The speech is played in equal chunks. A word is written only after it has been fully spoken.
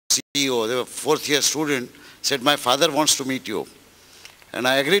CEO, they were fourth-year student, said, my father wants to meet you. And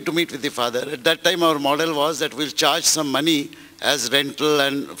I agreed to meet with the father. At that time, our model was that we'll charge some money as rental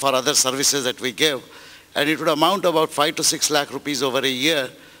and for other services that we give. And it would amount to about 5 to 6 lakh rupees over a year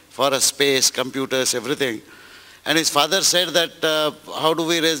for a space, computers, everything. And his father said that, how do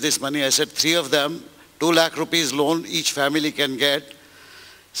we raise this money? I said, 3 of them, 2 lakh rupees loan each family can get.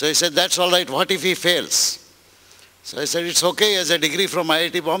 So he said, that's all right. What if he fails? So I said, it's okay. He has a degree from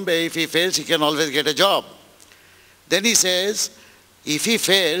IIT-Bombay. If he fails, he can always get a job. Then he says, if he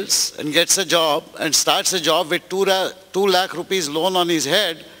fails and gets a job and starts a job with 2 lakh rupees loan on his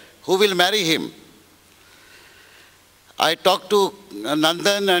head, who will marry him? I talked to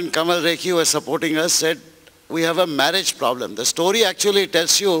Nandan and Kanwal Rekhi, who were supporting us, said, we have a marriage problem. The story actually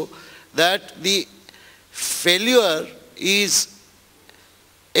tells you that the failure is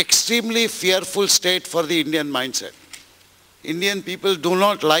extremely fearful state for the Indian mindset. Indian people do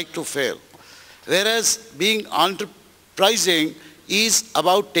not like to fail. Whereas being enterprising is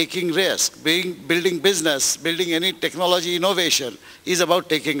about taking risk. Building business, building any technology innovation is about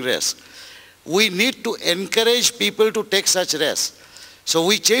taking risk. We need to encourage people to take such risks. So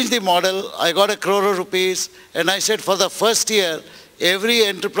we changed the model. I got 1 crore rupees and I said for the first year, every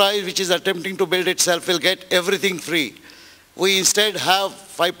enterprise which is attempting to build itself will get everything free. We instead have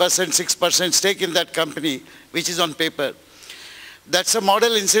 5%, 6% stake in that company, which is on paper. That's a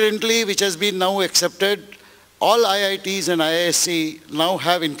model, incidentally, which has been now accepted. All IITs and IISc now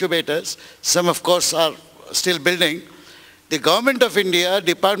have incubators. Some, of course, are still building. The Government of India,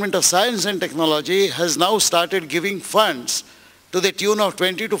 Department of Science and Technology, has now started giving funds to the tune of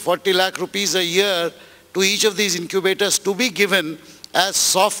 20 to 40 lakh rupees a year to each of these incubators to be given as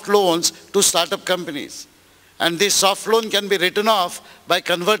soft loans to startup companies. And this soft loan can be written off by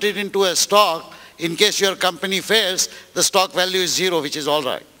converting it into a stock. In case your company fails, the stock value is 0, which is all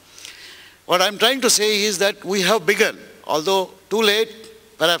right. What I'm trying to say is that we have begun, although too late,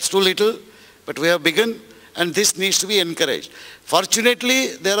 perhaps too little, but we have begun, and this needs to be encouraged. Fortunately,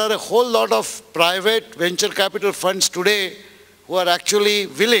 there are a whole lot of private venture capital funds today who are actually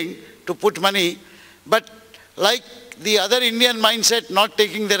willing to put money, but like the other Indian mindset, not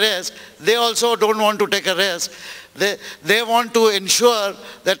taking the risk, they also don't want to take a risk. They want to ensure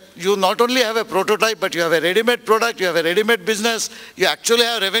that you not only have a prototype, but you have a ready-made product, you have a ready-made business, you actually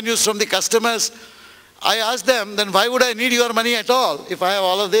have revenues from the customers. I asked them, then why would I need your money at all if I have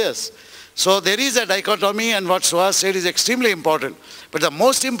all of this? So there is a dichotomy, and what Suhas said is extremely important. But the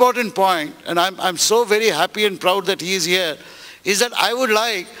most important point, and I'm so very happy and proud that he is here, is that I would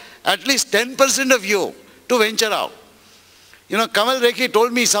like at least 10% of you to venture out. You know, Kanwal Rekhi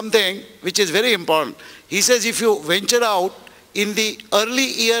told me something which is very important. He says if you venture out in the early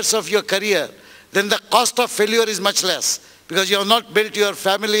years of your career, then the cost of failure is much less because you have not built your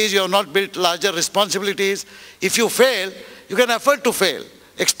families, you have not built larger responsibilities. If you fail, you can afford to fail.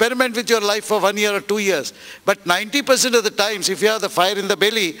 Experiment with your life for 1 year or 2 years. But 90% of the times, if you have the fire in the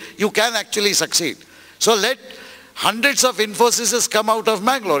belly, you can actually succeed. So let hundreds of Infosys come out of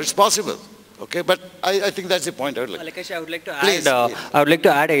Bangalore. It's possible. Okay, but I think that's the point I would like. Alikesh, I would like to add. I would like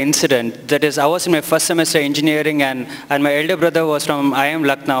to add an incident. That is, I was in my first semester engineering, and my elder brother was from IIM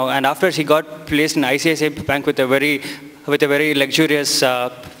Lucknow, and after he got placed in ICICI Bank with a very luxurious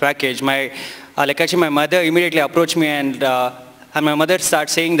package, my mother immediately approached me and my mother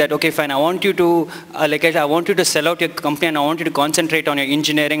started saying that, okay, fine, I want you to sell out your company and I want you to concentrate on your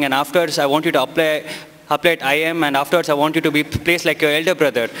engineering, and afterwards I want you to apply at IIM, and afterwards I want you to be placed like your elder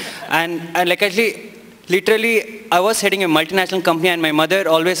brother. And like actually, literally, I was heading a multinational company, and my mother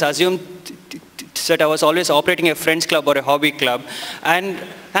always assumed that I was always operating a friends club or a hobby club. And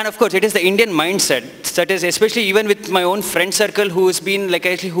of course, it is the Indian mindset. That is, especially even with my own friend circle, who's been like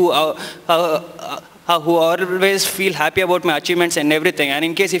actually who always feel happy about my achievements and everything. And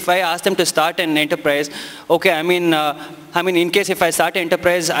in case if I ask them to start an enterprise, okay, I mean, in case if I start an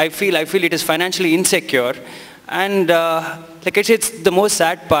enterprise, I feel it is financially insecure, and like it's the most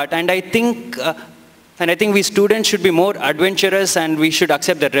sad part. And I think we students should be more adventurous, and we should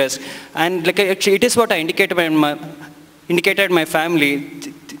accept the risk. And like actually, it is what I indicated my family,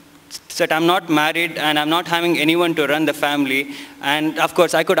 that I'm not married and I'm not having anyone to run the family. And of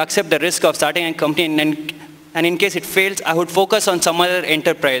course, I could accept the risk of starting a company, and in case it fails, I would focus on some other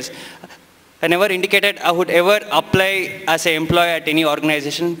enterprise. I never indicated I would ever apply as an employee at any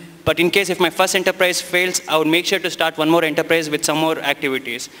organization. But in case if my first enterprise fails, I would make sure to start one more enterprise with some more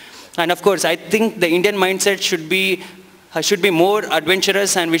activities. And of course, I think the Indian mindset should be more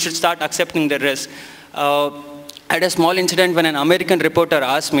adventurous, and we should start accepting the risk. I had a small incident when an American reporter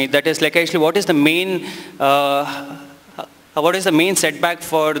asked me, that is like actually what is the main what is the main setback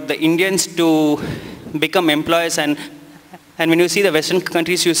for the Indians to become employers? And when you see the Western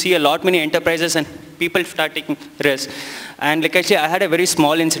countries, you see a lot many enterprises and people start taking risks. And like actually, I had a very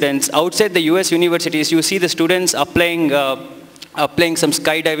small incident. Outside the US universities, you see the students applying some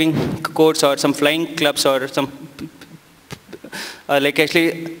skydiving course or some flying clubs or some like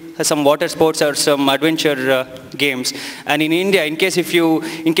actually some water sports or some adventure games. And in India, in case if you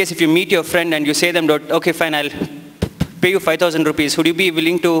meet your friend and you say them, okay, fine, I'll pay you 5,000 rupees, would you be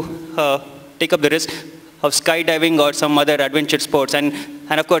willing to take up the risk of skydiving or some other adventure sports? And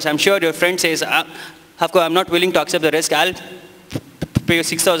of course, I'm sure your friend says, of course, I'm not willing to accept the risk. I'll pay you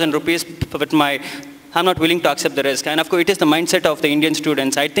 6,000 rupees, but I'm not willing to accept the risk. And of course, it is the mindset of the Indian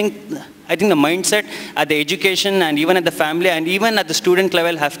students. I think the mindset at the education and even at the family and even at the student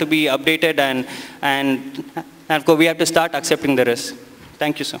level have to be updated, and of course, we have to start accepting the risk.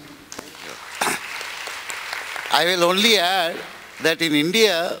 Thank you, sir. I will only add that in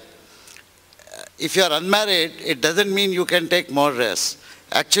India, if you are unmarried, it doesn't mean you can take more risks.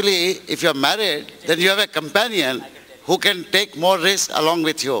 Actually, if you are married, then you have a companion who can take more risks along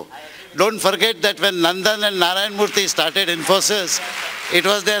with you. Don't forget that when Nandan and Narayan Murthy started Infosys, it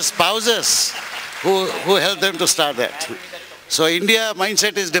was their spouses who helped them to start that. So India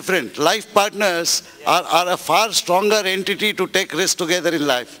mindset is different. Life partners are a far stronger entity to take risks together in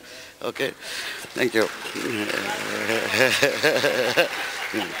life. Okay, thank you.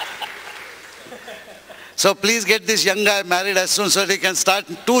 So please get this young guy married as soon so that he can start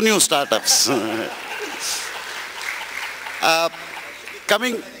 2 new startups.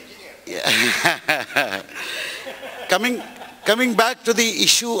 Coming back to the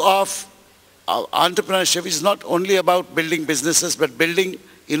issue of entrepreneurship, is not only about building businesses but building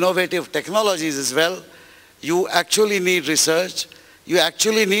innovative technologies as well. You actually need research. You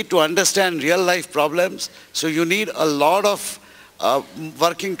actually need to understand real life problems. So you need a lot of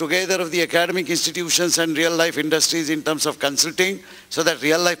working together of the academic institutions and real life industries in terms of consulting so that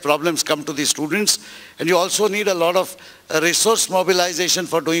real life problems come to the students. And you also need a lot of resource mobilization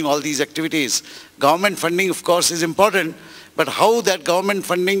for doing all these activities. Government funding, of course, is important, but how that government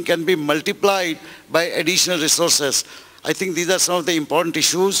funding can be multiplied by additional resources. I think these are some of the important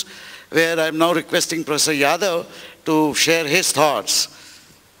issues where I'm now requesting Professor Yadav to share his thoughts.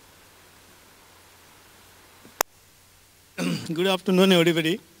 Good afternoon,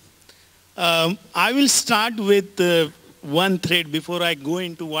 everybody. I will start with one thread before I go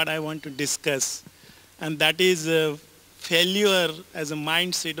into what I want to discuss, and that is failure as a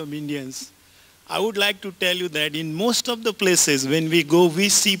mindset of Indians. I would like to tell you that in most of the places when we go, we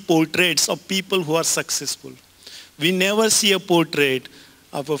see portraits of people who are successful. We never see a portrait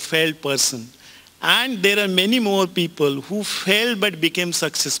of a failed person. And there are many more people who failed but became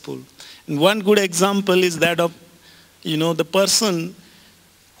successful. And one good example is that of the person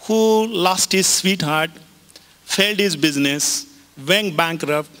who lost his sweetheart, failed his business, went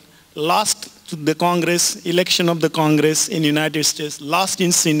bankrupt, lost to the Congress, election of the Congress in United States, lost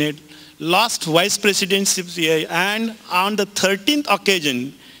in Senate, lost vice presidency, and on the 13th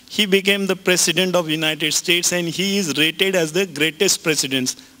occasion, he became the president of United States, and he is rated as the greatest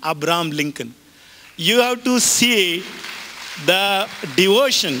president, Abraham Lincoln. You have to see the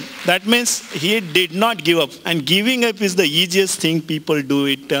devotion. That means he did not give up. And giving up is the easiest thing people do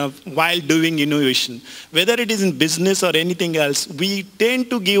it while doing innovation. Whether it is in business or anything else, we tend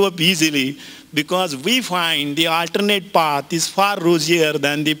to give up easily because we find the alternate path is far rosier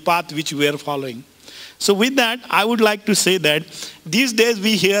than the path which we are following. So with that, I would like to say that these days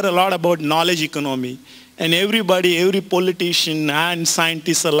we hear a lot about knowledge economy. And everybody, every politician and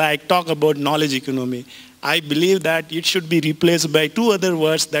scientists alike talk about knowledge economy. I believe that it should be replaced by 2 other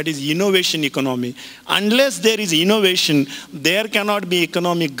words, that is innovation economy. Unless there is innovation, there cannot be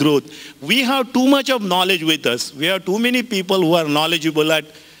economic growth. We have too much of knowledge with us. We have too many people who are knowledgeable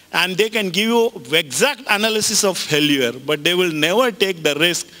and they can give you exact analysis of failure, but they will never take the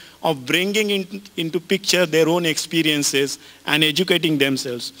risk of bringing into picture their own experiences and educating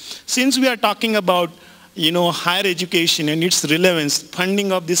themselves. Since we are talking about higher education and its relevance,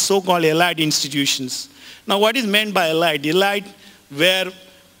 funding of these so-called allied institutions. Now, what is meant by allied? Allied, where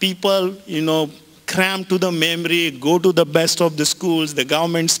people, cram to the memory, go to the best of the schools, the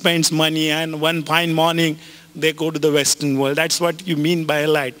government spends money, and one fine morning, they go to the Western world. That's what you mean by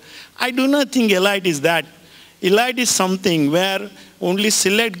allied. I do not think allied is that. Allied is something where only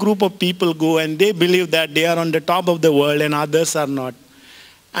select group of people go and they believe that they are on the top of the world and others are not.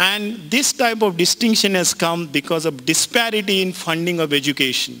 And this type of distinction has come because of disparity in funding of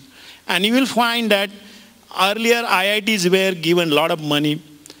education. And you will find that earlier IITs were given a lot of money.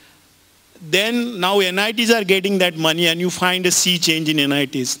 then now NITs are getting that money and you find a sea change in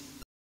NITs.